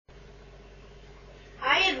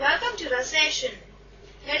Welcome to the session.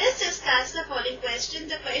 Let us discuss the following question.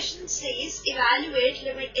 The question says, evaluate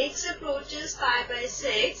limit x approaches pi by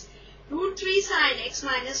 6, root 3 sin x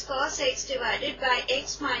minus cos x divided by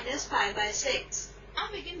x minus pi by 6. Now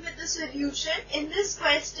begin with the solution. In this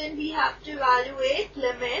question, we have to evaluate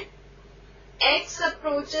limit x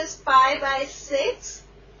approaches pi by 6,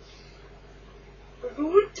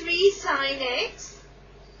 root 3 sin x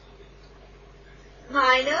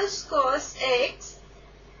minus cos x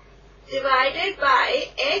divided by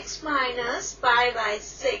x minus pi by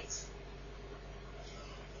 6.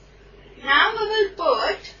 Now we will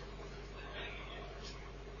put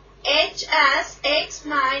h as x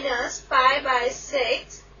minus pi by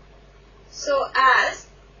 6. So as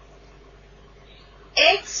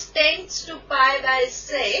x tends to pi by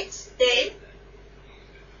 6, then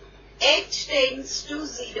h tends to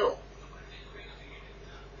 0.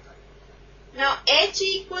 Now h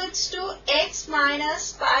equals to x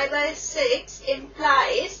minus pi by 6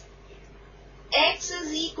 implies x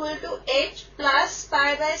is equal to h plus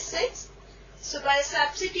pi by 6. So by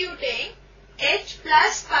substituting h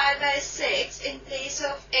plus pi by 6 in place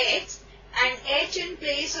of x and h in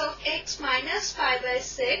place of x minus pi by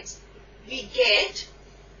 6, we get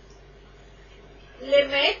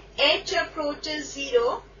limit h approaches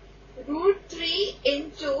 0, root 3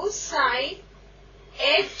 into sine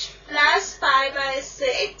h plus pi by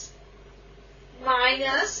 6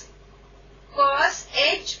 minus cos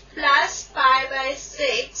h plus pi by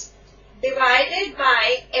 6 divided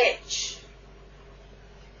by h.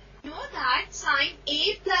 Know that sine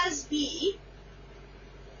a plus b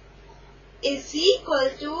is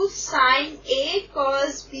equal to sine a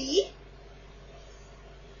cos b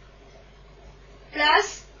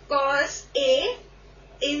plus cos a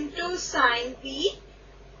into sine b,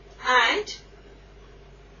 and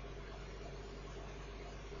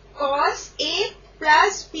cos a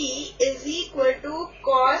plus b is equal to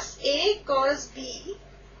cos a cos b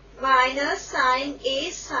minus sine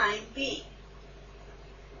a sine b.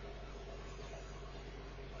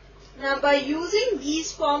 Now by using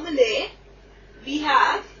these formulae, we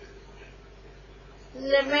have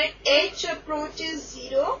limit h approaches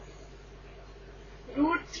 0,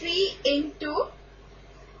 root 3 into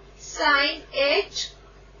sine h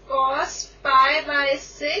cos pi by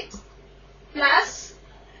 6 plus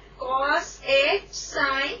cos h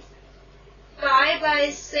sine pi by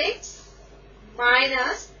 6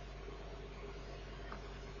 minus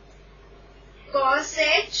cos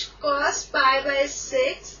h cos pi by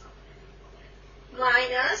 6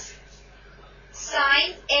 minus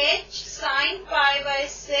sine h sine pi by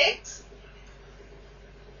 6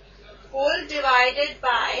 whole divided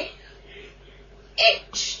by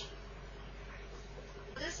h.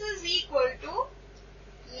 This is equal to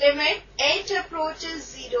limit h approaches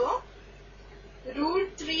 0,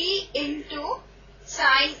 root 3 into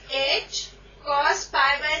sine h cos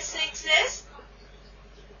pi by 6 is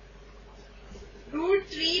root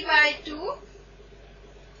 3 by 2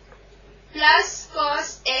 plus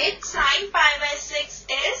cos h sine pi by 6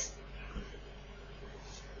 is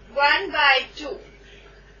 1 by 2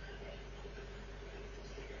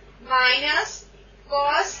 minus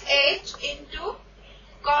cos h into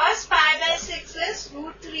cos pi by 6 is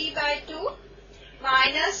root 3 by 2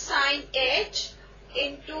 minus sine h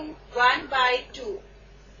into 1 by 2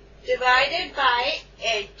 divided by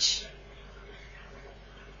h.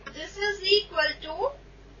 This is equal to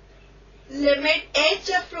limit h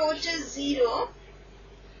approaches 0,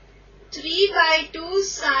 3 by 2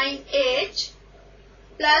 sine h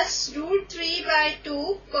plus root 3 by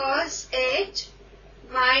 2 cos h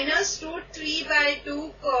minus root 3 by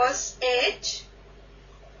 2 cos h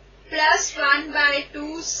plus 1 by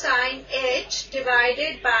 2 sine h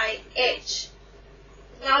divided by h.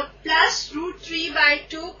 Now plus root 3 by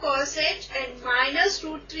 2 cos h and minus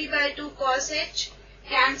root 3 by 2 cos h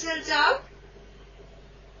cancels out.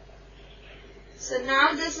 So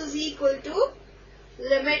now this is equal to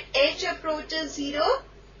limit h approaches 0,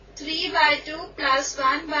 3 by 2 plus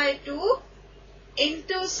 1 by 2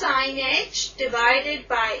 into sine h divided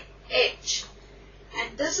by h.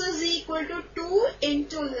 And this is equal to 2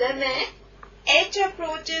 into limit h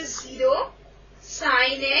approaches 0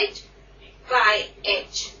 sine h by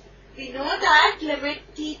h. We know that limit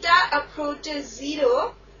theta approaches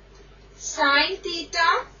 0, sine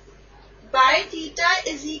theta by theta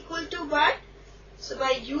is equal to what? So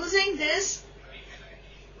by using this,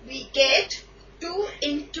 we get 2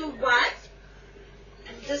 into 1,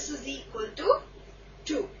 and this is equal to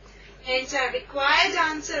 2. Hence our required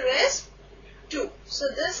answer is 2. So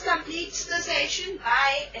this completes the session.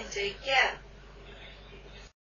 Bye and take care.